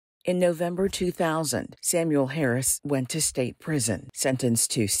In November 2000, Samuel Harris went to state prison,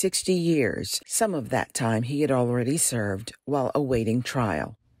 sentenced to 60 years. Some of that time he had already served while awaiting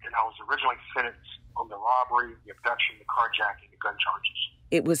trial. And I was originally sentenced on the robbery, the abduction, the carjacking, the gun charges.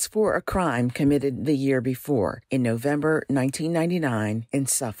 It was for a crime committed the year before, in November 1999 in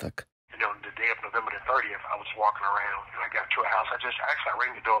Suffolk. And on the day of November the 30th, I was walking around and I got to a house. I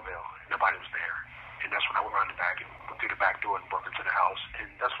rang the doorbell. Nobody was there. And that's when I went around the back and went through the back door and broke into the house. And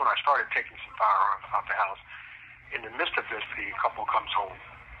that's when I started taking some firearms out the house. In the midst of this, the couple comes home.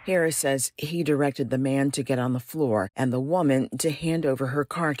 Harris says he directed the man to get on the floor and the woman to hand over her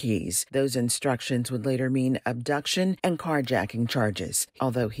car keys. Those instructions would later mean abduction and carjacking charges,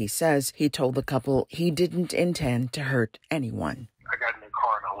 although he says he told the couple he didn't intend to hurt anyone. I got in the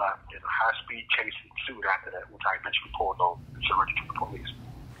car and I left in a high-speed chase and pursuit after that, which I eventually pulled over and surrendered to the police.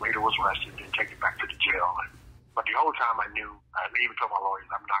 Later was arrested and taken back to the jail. But the whole time I knew, I even told my lawyers,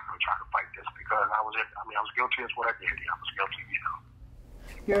 I'm not going to try to fight this because I was guilty as what I did. I was guilty,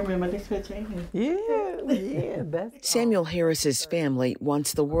 You remember this picture? Yeah. That's Samuel Harris's family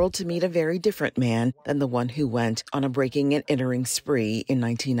wants the world to meet a very different man than the one who went on a breaking and entering spree in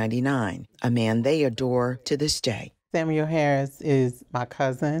 1999, a man they adore to this day. Samuel Harris is my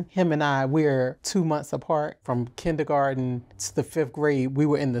cousin. Him and I, we're 2 months apart. From kindergarten to the 5th grade, we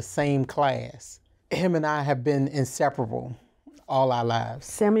were in the same class. Him and I have been inseparable all our lives.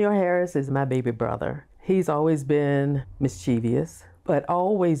 Samuel Harris is my baby brother. He's always been mischievous, but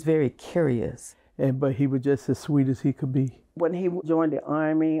always very curious. But he was just as sweet as he could be. When he joined the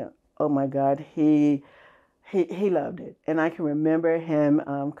Army, oh my God, he loved it. And I can remember him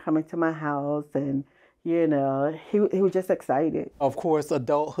coming to my house and he was just excited. Of course,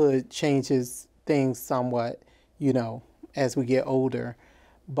 adulthood changes things somewhat, as we get older,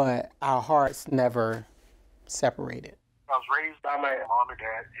 but our hearts never separated. I was raised by my mom and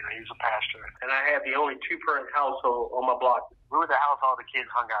dad, he was a pastor, and I had the only two-parent household on my block. We were the house all the kids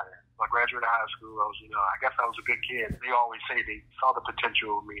hung out in. When I graduated high school, I guess I was a good kid. They always say they saw the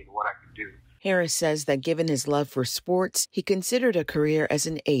potential in me and what I could do. Harris says that given his love for sports, he considered a career as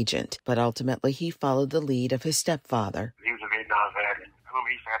an agent, but ultimately he followed the lead of his stepfather. He was a Vietnam vet, and I remember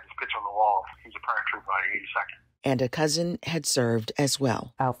he used to have this picture on the wall. He was a paratrooper by the 82nd. And a cousin had served as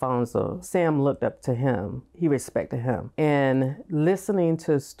well. Alfonso, Sam looked up to him. He respected him. And listening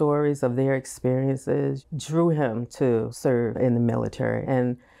to stories of their experiences drew him to serve in the military.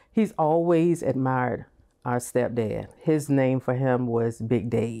 And he's always admired our stepdad. His name for him was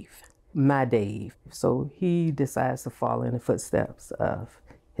Big Dave, my Dave. So he decides to follow in the footsteps of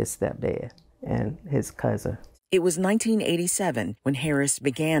his stepdad and his cousin. It was 1987 when Harris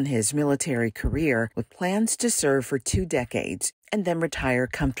began his military career with plans to serve for 2 decades and then retire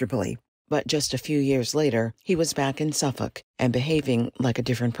comfortably. But just a few years later, he was back in Suffolk and behaving like a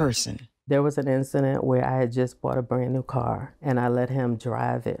different person. There was an incident where I had just bought a brand new car and I let him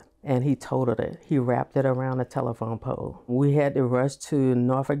drive it and he totaled it. He wrapped it around a telephone pole. We had to rush to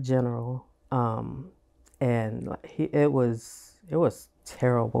Norfolk General and it was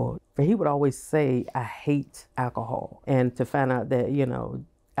terrible. But he would always say, I hate alcohol. And to find out that,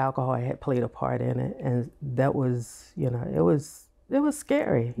 alcohol had played a part in it. And that was, it was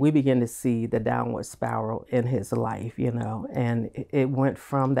scary. We began to see the downward spiral in his life, and it went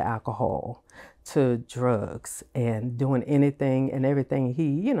from the alcohol to drugs and doing anything and everything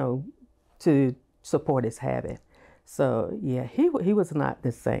he, to support his habit. So, yeah, he was not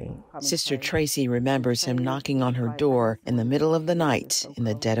the same. Sister Tracy remembers him knocking on her door in the middle of the night in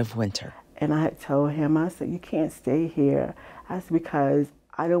the dead of winter. And I had told him, I said, you can't stay here. I said, because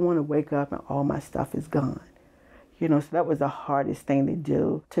I don't want to wake up and all my stuff is gone. So that was the hardest thing to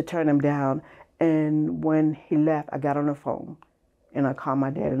do, to turn him down. And when he left, I got on the phone and I called my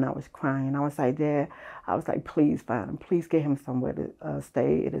dad and I was crying. I was like, Dad, please find him. Please get him somewhere to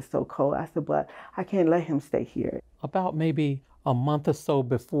stay. It is so cold. I said, but I can't let him stay here. About maybe a month or so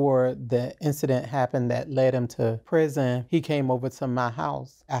before the incident happened that led him to prison, he came over to my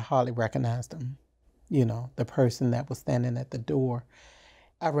house. I hardly recognized him, the person that was standing at the door.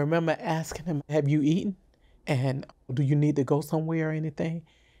 I remember asking him, have you eaten? And do you need to go somewhere or anything?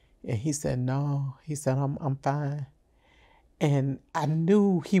 And he said, no. He said, I'm fine. And I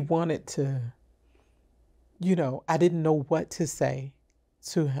knew he wanted to, I didn't know what to say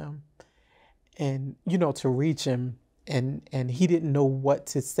to him and, to reach him. And he didn't know what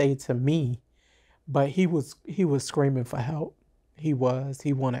to say to me, but he was screaming for help. He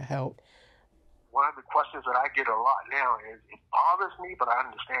wanted help. One of the questions that I get a lot now is, it bothers me, but I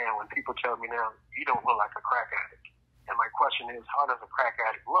understand when people tell me now, you don't look like a crack addict. And my question is, how does a crack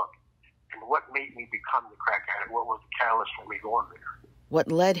addict look? And what made me become the crack addict? What was the catalyst for me going there? What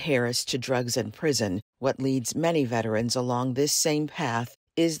led Harris to drugs and prison, what leads many veterans along this same path,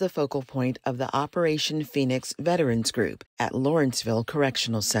 is the focal point of the Operation Phoenix Veterans Group at Lawrenceville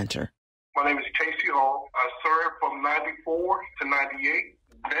Correctional Center. My name is Casey Hall. I served from 94 to 98.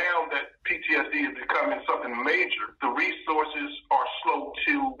 Now that PTSD is becoming something major, the resources are slow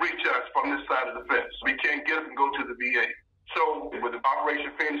to reach us from this side of the fence. We can't get up and go to the VA. So with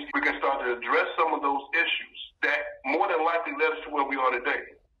Operation Phoenix, we can start to address some of those issues that more than likely led us to where we are today.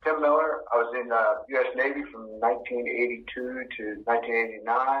 Tim Miller, I was in the U.S. Navy from 1982 to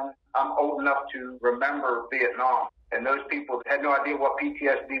 1989. I'm old enough to remember Vietnam. And those people had no idea what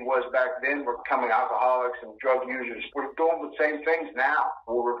PTSD was back then. We're becoming alcoholics and drug users. We're doing the same things now.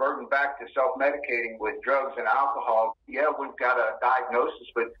 We're reverting back to self-medicating with drugs and alcohol. Yeah, we've got a diagnosis,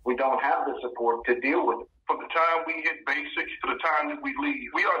 but we don't have the support to deal with it. From the time we hit basics to the time that we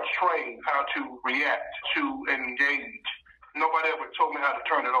leave, we are trained how to react, to engage. Nobody ever told me how to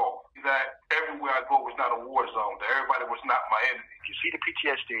turn it off. That everywhere I go was not a war zone. That everybody was not my enemy. You see the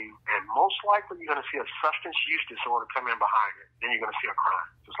PTSD, and most likely you're going to see a substance use disorder come in behind it. Then you're going to see a crime.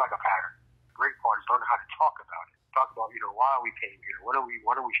 Just like a pattern. The great part is learning how to talk about it. Talk about, why we came here. What are we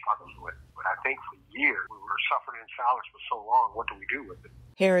struggling with? But I think for years we were suffering in silence for so long. What do we do with it?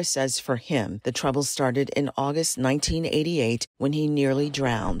 Harris says for him, the trouble started in August 1988 when he nearly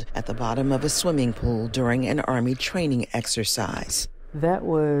drowned at the bottom of a swimming pool during an Army training exercise. That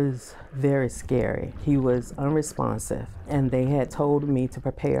was very scary. He was unresponsive, and they had told me to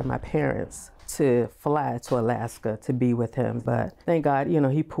prepare my parents to fly to Alaska to be with him. But thank God,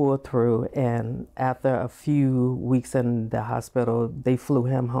 he pulled through, and after a few weeks in the hospital, they flew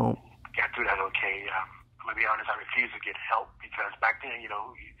him home. Got through that okay. I'm going to be honest, I refused to get help because back then,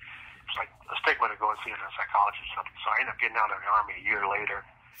 it's like a stigma to go and see a psychologist or something. So I ended up getting out of the Army a year later.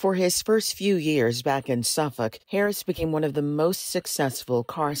 For his first few years back in Suffolk, Harris became one of the most successful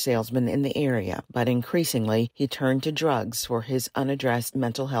car salesmen in the area, but increasingly he turned to drugs for his unaddressed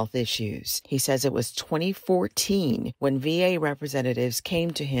mental health issues. He says it was 2014 when VA representatives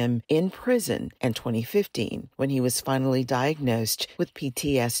came to him in prison, and 2015 when he was finally diagnosed with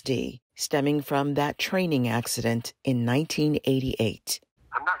PTSD, stemming from that training accident in 1988.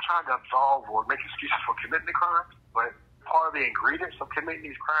 I'm not trying to absolve or make excuses for committing the crimes, but part of the ingredients of committing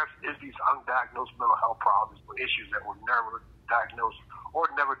these crimes is these undiagnosed mental health problems or issues that were never diagnosed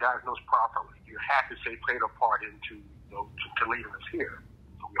or never diagnosed properly. You have to say played a part into to leading us here.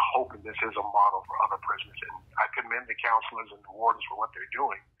 So we're hoping this is a model for other prisoners, and I commend the counselors and the wardens for what they're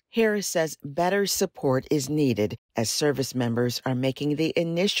doing. Harris says better support is needed as service members are making the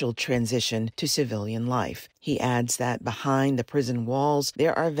initial transition to civilian life. He adds that behind the prison walls,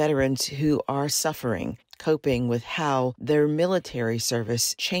 there are veterans who are suffering, coping with how their military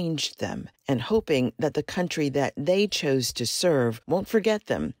service changed them, and hoping that the country that they chose to serve won't forget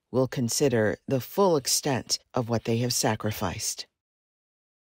them, will consider the full extent of what they have sacrificed.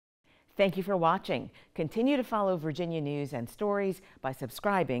 Thank you for watching. Continue to follow Virginia news and stories by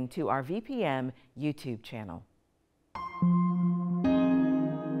subscribing to our VPM YouTube channel.